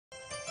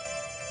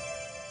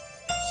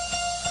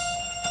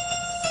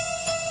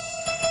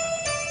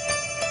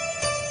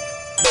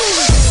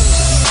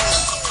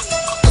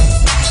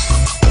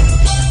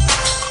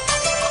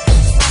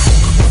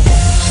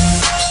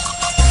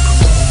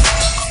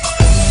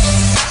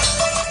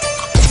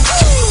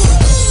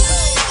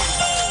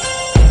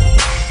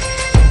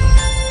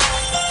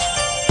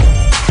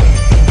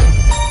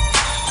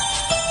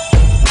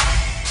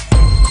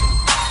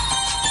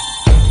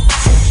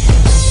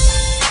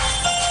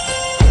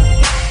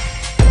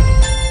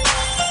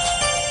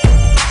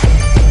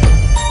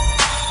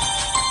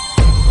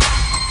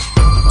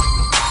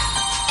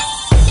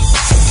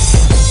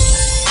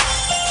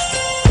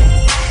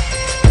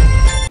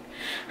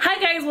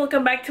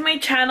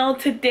channel.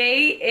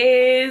 Today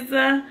is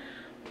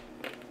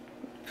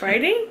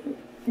Friday?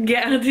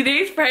 Yeah,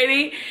 today's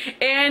Friday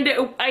and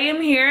I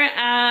am here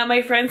at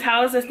my friend's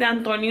house, Este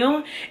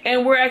Antonio,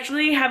 and we're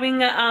actually having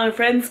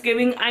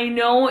Friendsgiving. I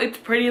know it's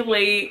pretty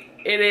late,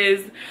 it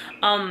is,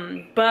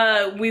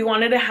 but we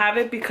wanted to have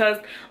it because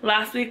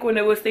last week when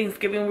it was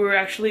Thanksgiving we were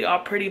actually all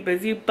pretty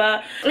busy,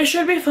 but it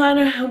should be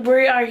fun.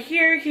 We are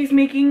here, he's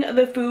making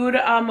the food.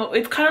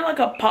 It's kind of like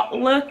a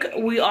potluck.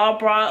 We all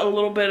brought a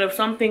little bit of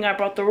something. I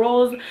brought the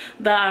rolls,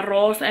 the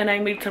arroz, and I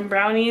made some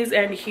brownies,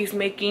 and he's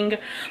making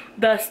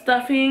the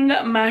stuffing,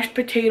 mashed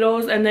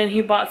potatoes, and then he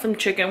bought some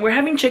chicken. We're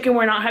having chicken,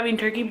 we're not having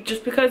turkey,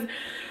 just because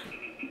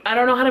I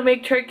don't know how to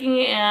make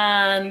turkey,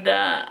 and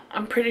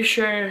I'm pretty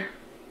sure.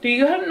 Do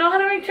you know how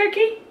to make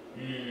turkey?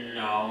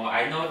 No,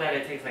 I know that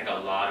it takes like a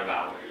lot of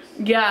hours.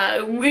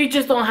 Yeah, we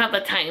just don't have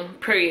the time,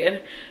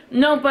 period.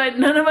 No, but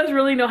none of us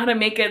really know how to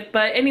make it.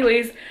 But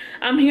anyways,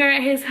 I'm here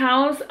at his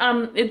house.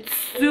 It's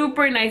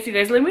super nice, you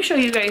guys. Let me show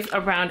you guys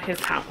around his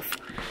house.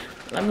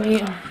 Let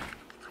me...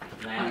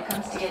 When it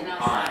comes to getting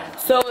outside.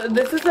 So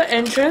this is the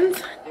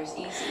entrance. There's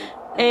easy.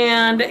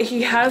 And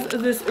he has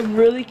this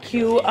really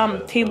cute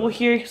table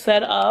here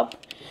set up.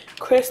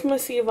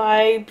 Christmassy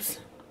vibes.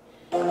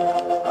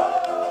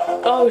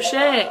 Oh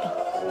shit.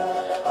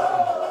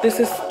 This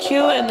is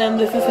cute, and then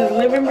this is his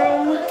living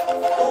room.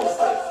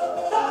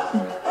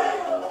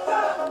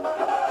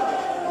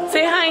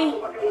 Say hi.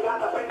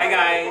 Hi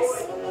guys.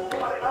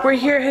 We're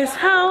here at his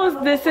house.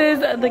 This is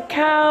the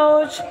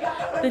couch,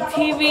 the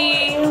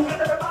TV.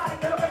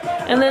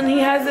 And then he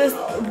has this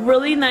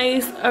really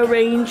nice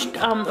arranged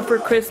for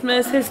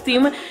Christmas. His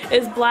theme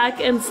is black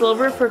and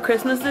silver for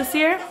Christmas this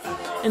year.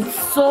 And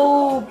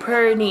so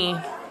pretty.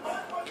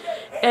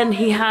 And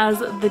he has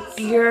the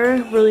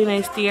deer, really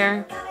nice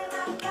deer.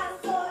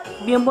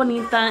 Bien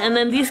bonita. And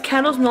then these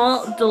candles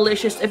smell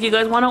delicious. If you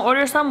guys want to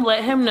order some,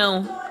 let him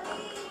know.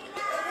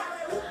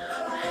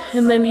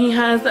 And then he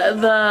has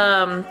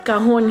the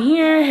cajon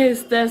here,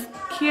 his desk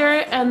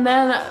here, and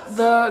then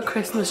the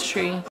Christmas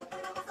tree.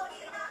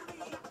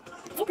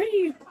 So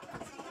pretty.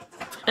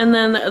 And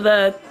then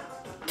the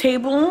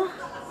table.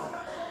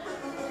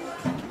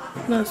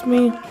 That's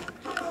me.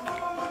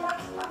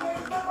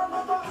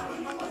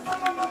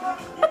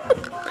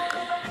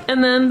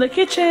 And then the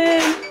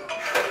kitchen.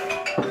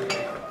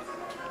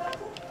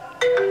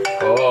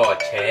 Oh,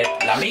 Chet.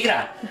 La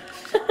migra.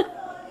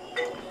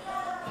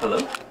 Hello?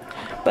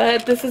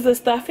 But this is the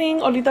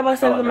stuffing. Ahorita va a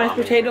ser the mashed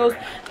potatoes.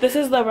 This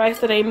is the rice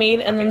that I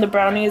made, and then the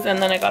brownies, and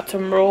then I got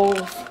some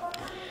rolls.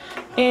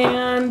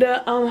 And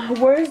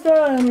where's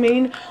the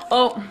main?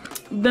 Oh,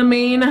 the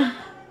main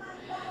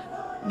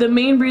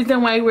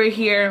reason why we're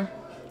here.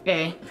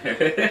 Okay.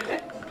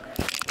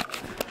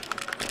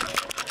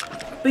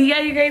 But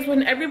yeah, you guys,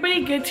 when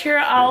everybody gets here,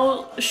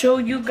 I'll show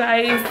you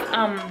guys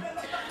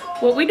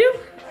what we do.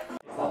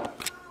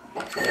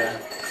 Yeah.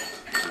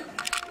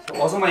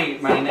 Also, my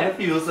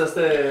nephews,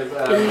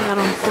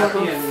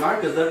 Happy and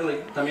Marcus, they're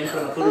like también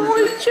con la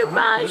Oh,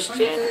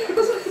 Sebastian.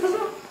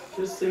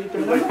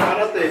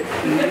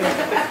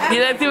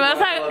 Mira, si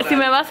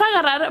me vas a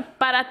agarrar,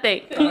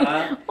 párate.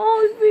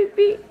 Oh,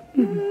 baby.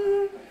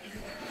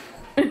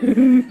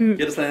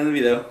 Quiero estar en el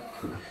video.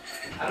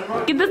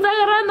 ¿Quién te está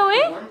agarrando,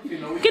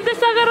 ¿Quién te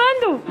está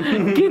agarrando?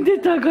 ¿Quién te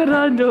está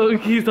agarrando?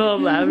 He's all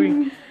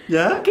laughing.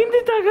 ¿Ya? ¿Quién te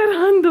está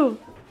agarrando?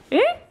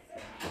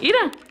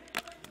 Mira.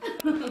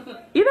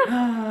 Mira.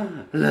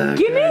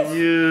 ¿Quién es?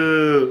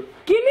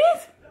 ¿Quién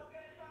es?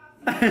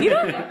 Mira.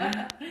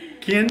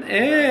 ¿Quién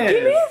es?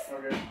 ¿Quién es?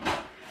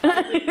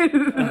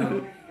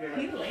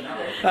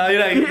 Ah,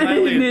 mira, he's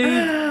smiling.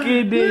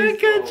 ¿Quién es?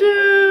 Look at you.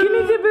 ¿Quién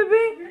es el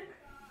bebé?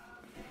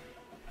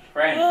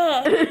 Frank.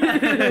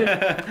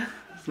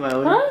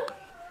 Smiling. Huh?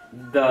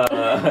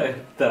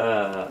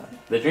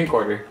 The drink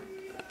order.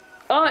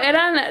 Oh,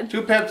 eran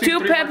Two Pepsis,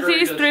 two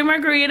Pepsis, three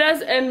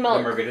margaritas, and The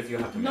milk. margaritas you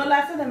have to make. No la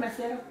hace de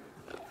mesero.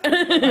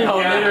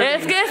 Yeah.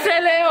 Es que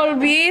se le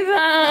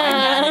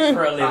olvida.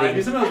 For a Ay, living.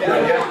 eso me olvidó.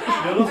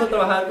 Yo no sé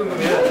trabajar con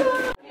comida.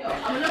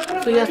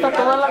 So ya está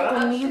toda la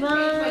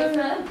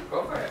comida.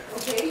 Go for it.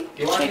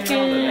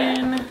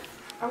 Chicken.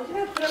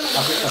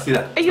 Así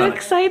da. Are you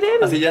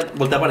excited? Así ya,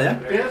 voltea para allá.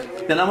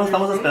 Ya nada más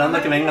estamos esperando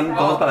a que vengan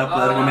todos para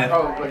poder comer.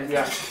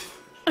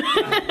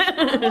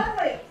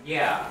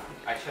 Yeah,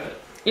 I should.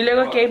 Y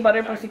luego aquí hay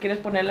butter por si quieres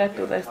ponerle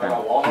tu de esta.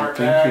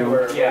 Thank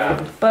you. Yeah.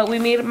 But we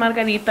made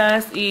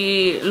margaritas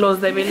y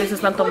los débiles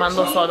están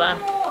tomando soda.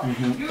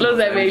 Los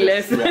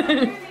débiles.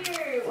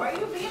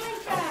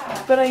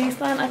 Pero ahí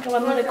están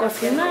acabando de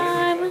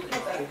cocinar.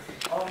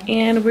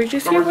 And we're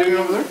just here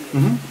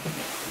waiting.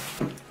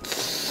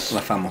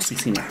 La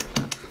famosísima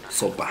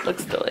sopa.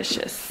 Looks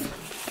delicious.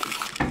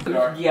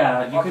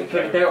 Yeah, you could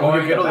put it there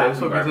or quiero de back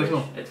eso, in ¿qué es garbage.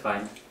 eso? It's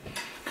fine.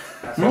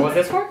 What was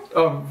this for?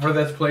 Oh, for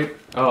this plate.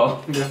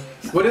 Oh. Yeah.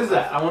 What is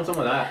that? I want some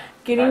of that.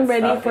 Getting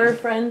That's ready for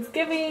stuffing.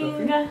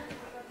 Friendsgiving. I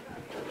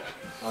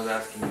was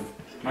asking you.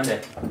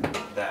 Monday.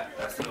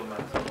 That's still my.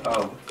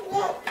 Oh.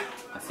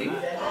 Así.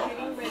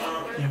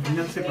 Ya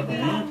vénganse para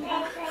comer.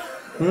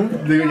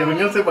 Digo, ya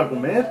vénganse para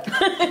comer.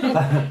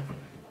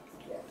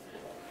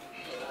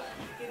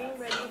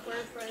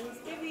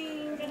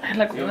 Ay,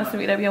 la comida se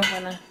mira bien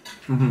buena.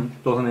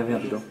 Todos en el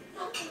ratito.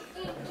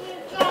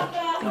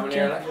 How many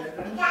are there?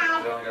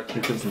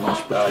 It's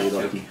mashed potato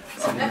aquí.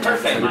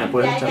 Perfect. ¿Me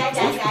puedes echar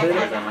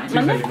mashed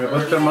potato? ¿Me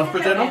puedes echar más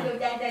potato?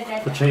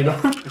 Potato.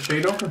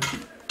 ¿Potato?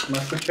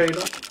 ¿Más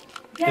potato?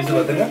 ¿Quieres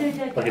la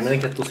tenga? Para que me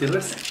digan que tú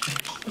sirves.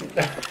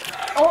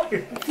 Oh,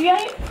 sí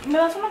hay. ¿Me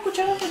das una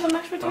cuchara de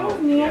mashed potatoes?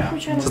 Ni hay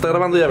cuchara. Se está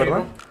grabando ya,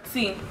 ¿verdad?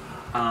 Sí.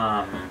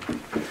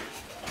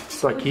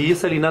 So, aquí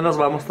Selena nos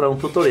va a mostrar un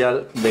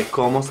tutorial de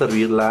cómo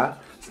servir la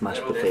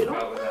smashed potato.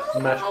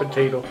 Mashed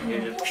potato.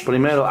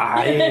 Primero,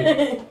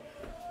 ay,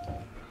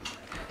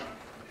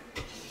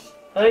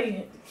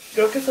 Ay,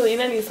 creo que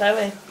Selena ni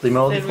sabe.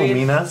 primero servir.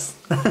 difuminas.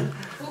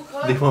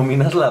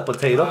 Difuminas la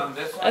potato.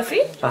 This one.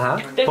 ¿Así? Ajá,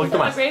 ¿Te un poquito gusta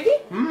la más. Sí, gravy?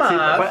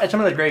 Más.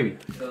 échame la gravy.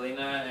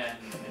 Selena and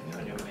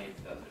Antonio made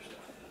the other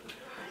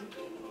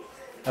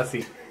stuff.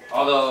 Así.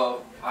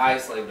 Although I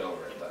slaved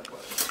over it, but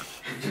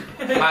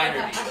whatever.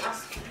 Minor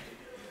details.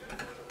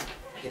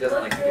 He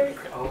doesn't like to give me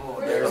credit. Oh,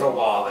 there's a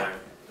wall there.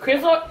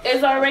 Crystal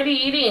is already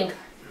eating.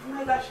 Oh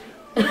my gosh.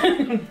 They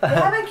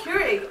have a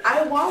Keurig.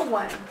 I want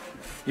one.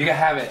 You can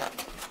have it.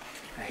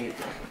 I hate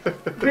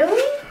that.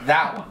 Really?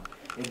 That one.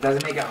 It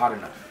doesn't make it hot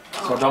enough.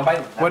 So don't buy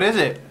that. What is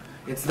it?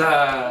 It's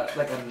the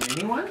like a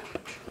mini one.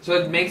 So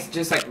it makes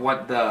just like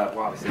what the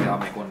well obviously I'll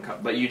make 1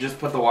 cup, but you just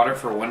put the water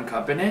for 1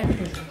 cup in it.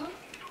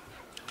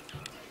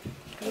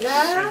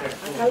 Mira,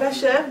 acá la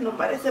chef no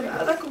parece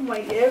nada como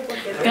ayer.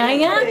 Porque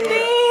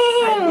 ¡Cállate!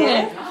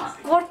 Ayer.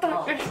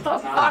 Corta esta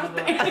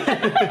parte.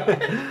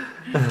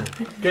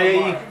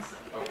 ¿Qué?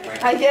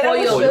 Ayer I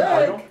was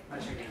Pollo. shook.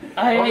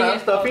 Ay, ¿Hola,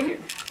 stuffing?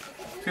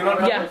 ¿Sí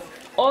no ya.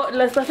 Oh,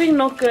 la stuffing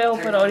no creo,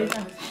 pero ahorita.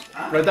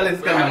 Ahorita le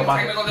dices que me lo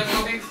pague. Technical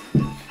difficulties.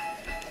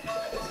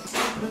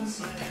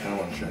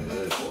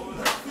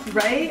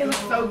 Right? It looks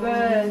so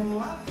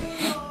good.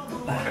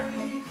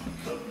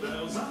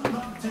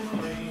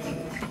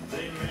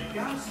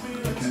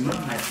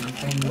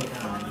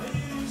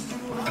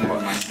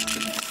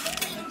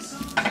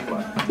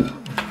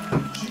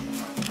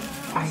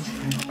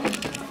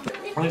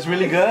 It's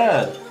really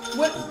good.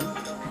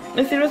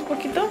 ¿Me sirves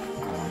poquito?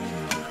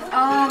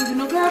 Yo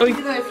no quiero Uy.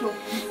 poquito de flu.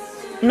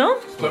 ¿No?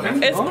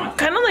 Es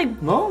kind of like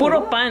No,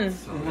 puro pan.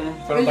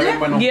 Pero está bien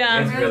bueno.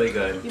 Yeah. It's really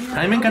good.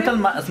 A mí me encanta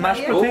el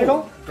smashed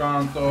potato.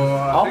 Tanto.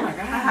 Oh my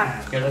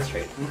Here, let's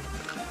trade.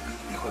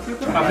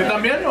 ¿Así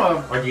también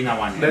o? Or do you not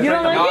want it? Let's You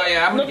don't try like Oh it?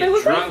 yeah, I'm ¿No gonna te get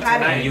gusta? drunk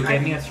tonight. You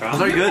gave me a straw?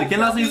 Those are good. ¿Quién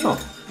las hizo?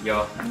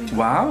 Yo.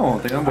 Wow,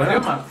 tengan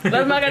buena.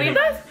 ¿Las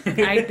margaritas?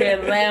 Ay, te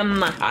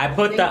rema. I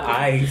put the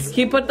ice.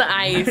 He put the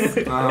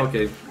ice. Ah,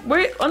 ok.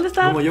 Where, ¿dónde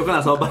está? Como yo con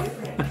la sopa.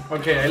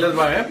 Ok, ahí les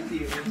va,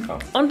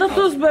 ¿Dónde están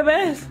tus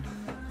bebés?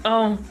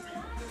 Oh.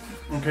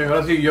 Ok,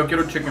 ahora sí, yo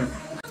quiero chicken.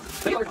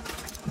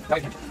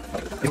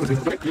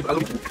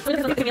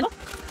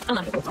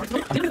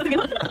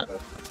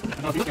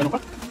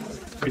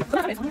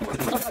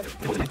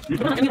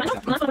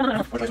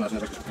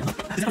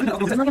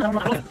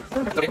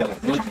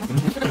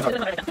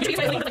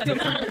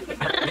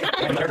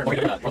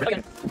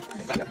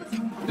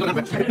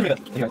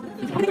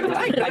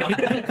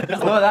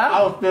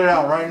 I'll spit it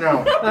out right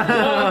now.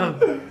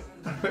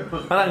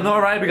 I'm like, no,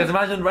 right? Because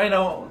imagine right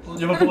now,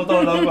 yo me pongo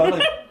todo loco. I'm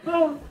like,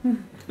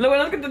 Lo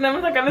bueno es que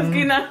tenemos acá en la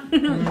esquina.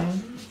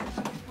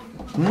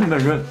 they're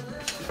good.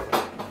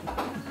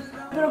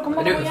 Pero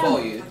 ¿cómo I do voy the a- full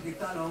use.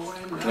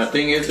 And the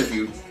thing is, if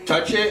you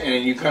touch it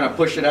and you kind of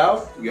push it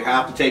out, you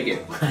have to take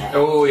it.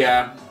 Oh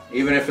yeah.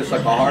 Even if it's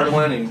like a hard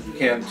one and you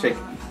can't take,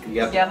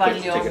 you have Ya to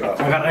valió. take it off.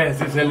 Agarra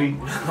ese, Celi.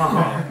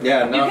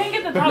 Yeah, no, can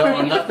get the top no,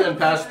 one. nothing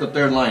past the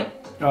third line.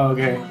 Oh,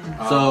 okay.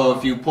 So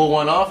if you pull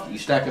one off, you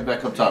stack it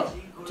back up top.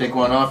 Take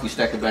one off, you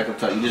stack it back up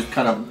top. You just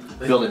kind of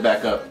build it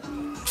back up.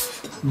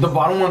 The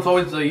bottom one's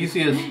always the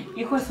easiest.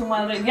 Hijo de su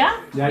madre. ¿Ya?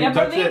 Yeah, you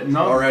touch perdí? it?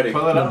 No. Already.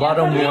 Pull it The up.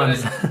 bottom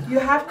ones. You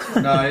have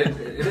to. No, it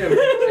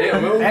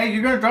didn't move. Hey,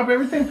 you're gonna drop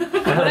everything?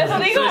 Por eso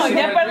digo,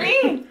 ya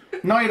perdí.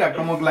 No, mira,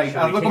 como like,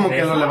 hazlo como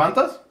que lo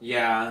levantas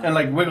Yeah. and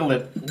like wiggle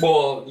it.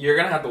 Well, you're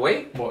gonna have to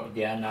wait. Well,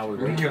 yeah, now we're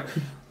good.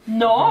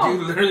 No.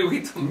 You literally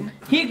wait till.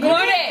 He glued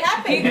it.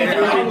 He glued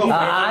it.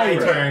 My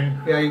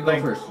turn. Yeah, you go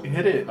first.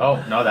 Hit it.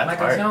 Oh, no, that's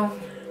hard.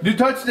 You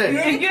touched it.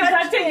 If you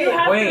touch it, you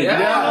have Wait. to.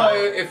 Yeah,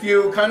 if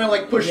you kind of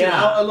like push it Yeah.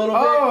 out a little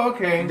bit, Oh,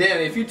 okay. then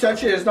if you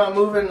touch it, it's not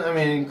moving. I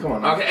mean, come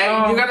on. Okay, hey,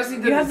 you gotta see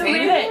the You have to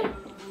read it.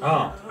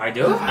 Oh, I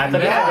do? I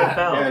thought Yeah. it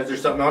fell. Yeah, is there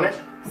something on it?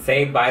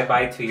 Say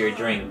bye-bye to your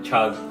drink.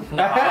 Chug. Oh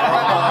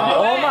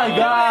my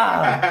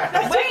god.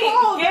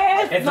 Wait,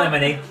 yes. It's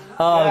lemonade.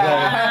 Oh, okay.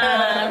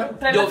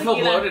 Trae la You'll feel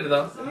tequila. bloated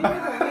though.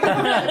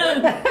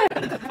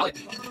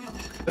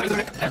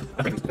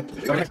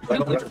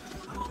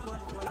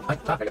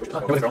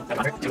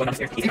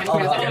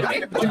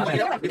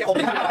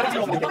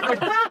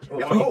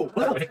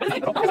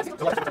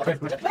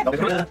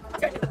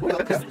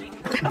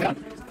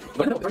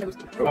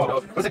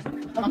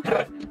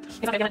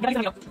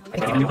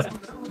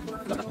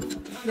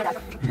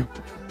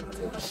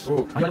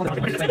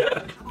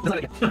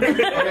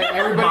 Okay,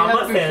 everybody Mama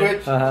has to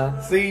said.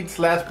 switch seats.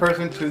 Last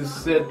person to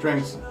sit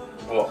drinks.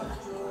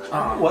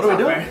 What do we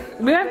do?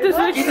 We have to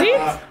switch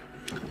seats.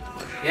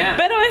 Yeah.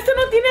 Pero este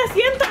no tiene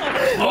asiento.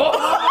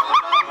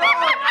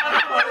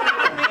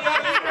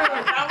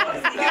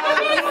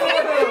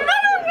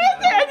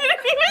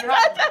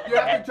 You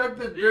have to chuck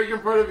the drink in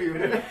front of you.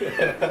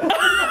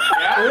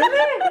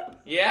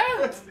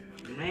 Yeah?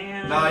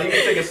 Man. No, you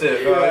can take a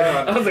sip. I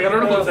was like, I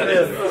don't know what that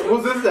is.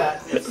 Whose is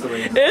that? It's the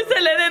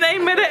lemonade I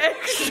made it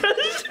extra.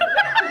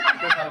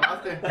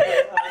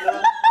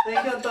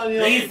 Thank you,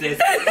 Antonio. Jesus.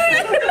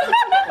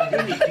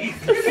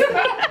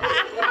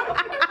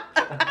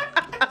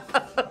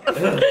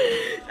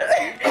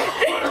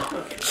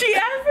 She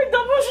asked for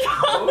double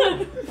shot.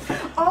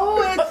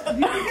 Oh, it's. Do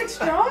you think it's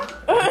strong?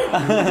 I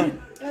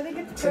think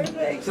it's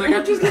perfect. She's like,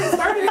 I'm just getting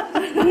started.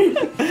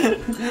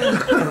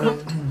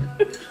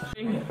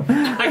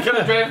 I could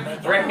have driven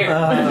right here.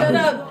 Shut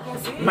up.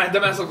 My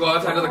dumbass will go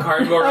outside of the car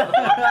and go around.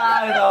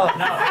 I know.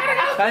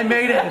 I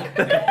made it.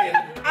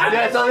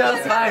 Yeah, I told you I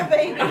was fine.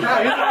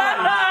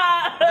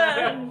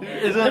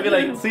 It's gonna be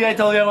like, see, I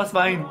told you I was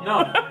fine.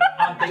 No.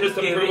 On Just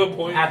to prove a Thanksgiving,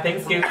 point. at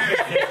Thanksgiving, your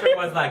sister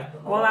was like,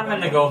 well, I'm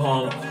gonna go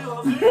home.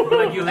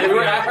 Like, you live We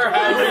were here. at her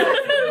house.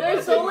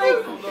 They're so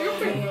like.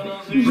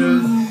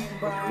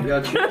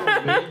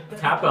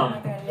 Tap them.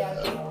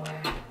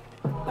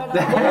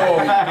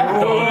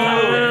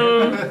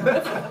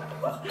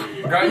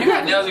 Girl, you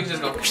got nails, you can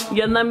just go.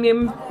 Y andan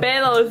bien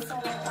pedos.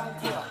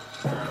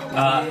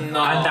 No.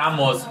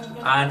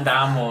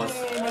 Andamos.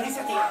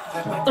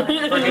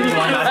 Freaking you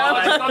want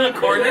It's on the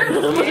corner.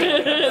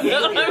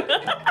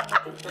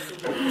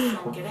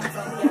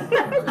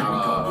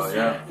 Oh,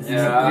 yeah.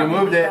 Yeah. You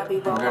moved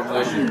it.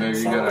 Congratulations, baby.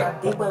 You're gonna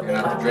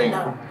have to drink.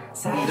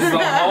 This is the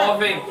whole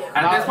thing.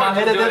 At this Now point,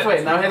 hit it do this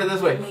way. Now hit it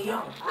this way.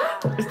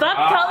 Stop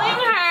telling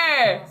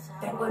her.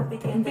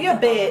 Be a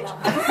bitch.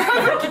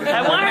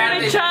 I want her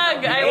to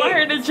chug. I want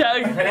her to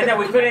chug. And then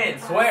we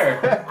couldn't swear.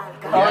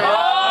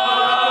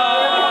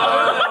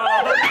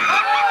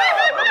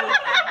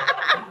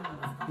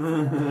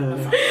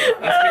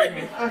 That scared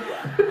me.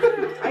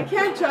 I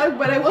can't chug,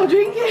 but I will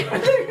drink it.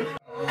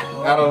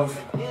 Out of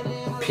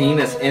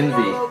penis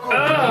envy.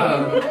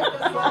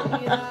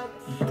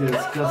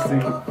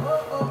 Disgusting.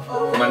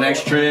 For my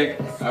next trick,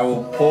 I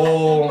will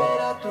pull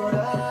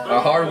a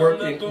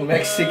hardworking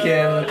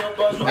Mexican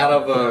out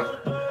of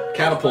a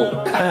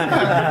catapult.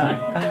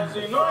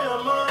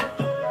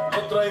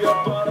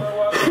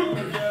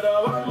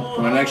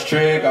 For my next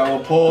trick, I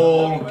will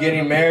pull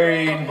getting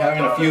married,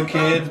 having a few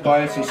kids,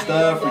 buying some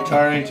stuff,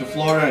 retiring to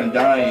Florida, and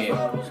dying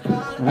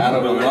out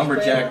of a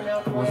lumberjack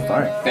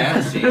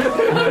fantasy.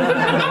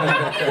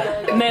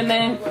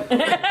 Nene.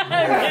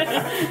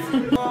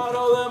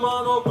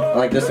 I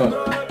like this one.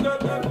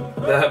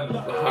 The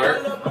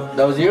heart.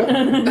 That was you?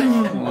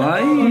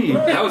 Why?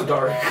 That was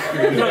dark.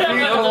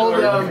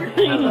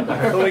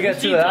 So we get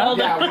to that?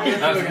 Yeah, we get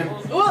to it again.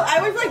 Well, I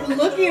was like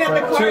looking at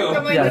the cards.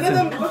 I'm like, Yeah, none of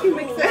them fucking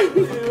make sense.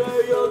 Do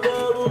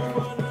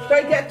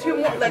I get two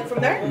more, like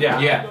from there? Yeah.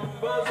 Yeah.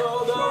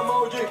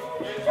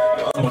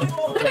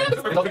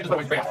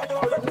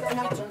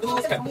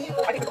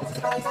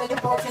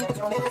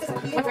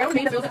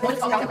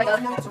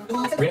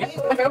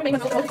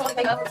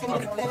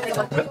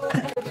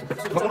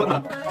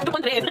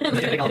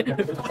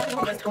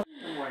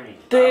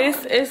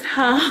 This is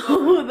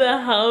how the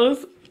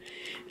house.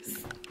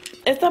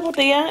 Esta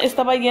botella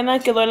estaba llena,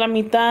 quedó a la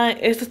mitad.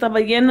 Esta estaba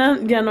llena,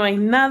 ya no hay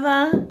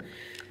nada.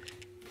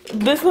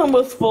 This one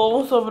was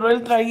full, sobró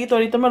el traguito.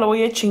 Ahorita me lo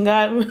voy a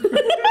chingar.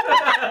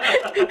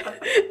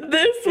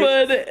 This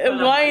one,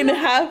 wine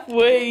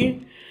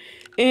halfway.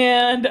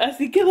 And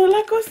así quedó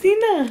la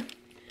cocina.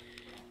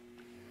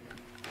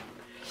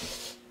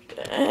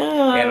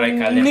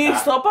 Ni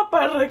sopa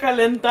para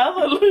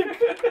recalentado. Look.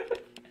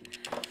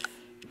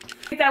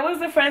 That was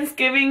the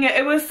Friendsgiving.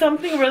 It was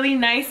something really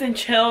nice and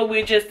chill.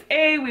 We just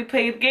ate, we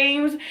played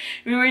games,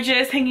 we were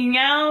just hanging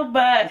out,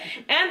 but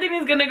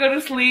Anthony's gonna go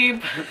to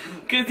sleep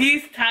because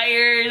he's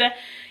tired.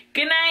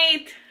 Good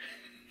night.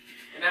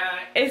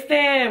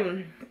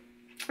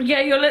 Ya,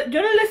 yo no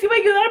les iba a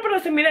ayudar, pero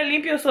se mira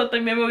limpio, so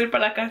también me voy a ir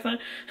para la casa.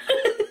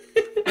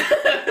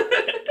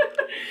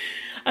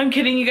 I'm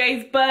kidding, you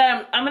guys,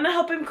 but I'm gonna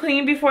help him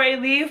clean before I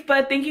leave.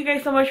 But thank you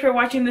guys so much for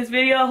watching this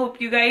video. I hope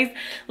you guys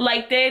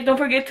liked it. Don't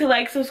forget to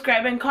like,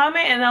 subscribe, and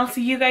comment, and I'll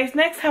see you guys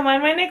next time on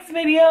my next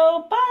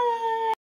video. Bye!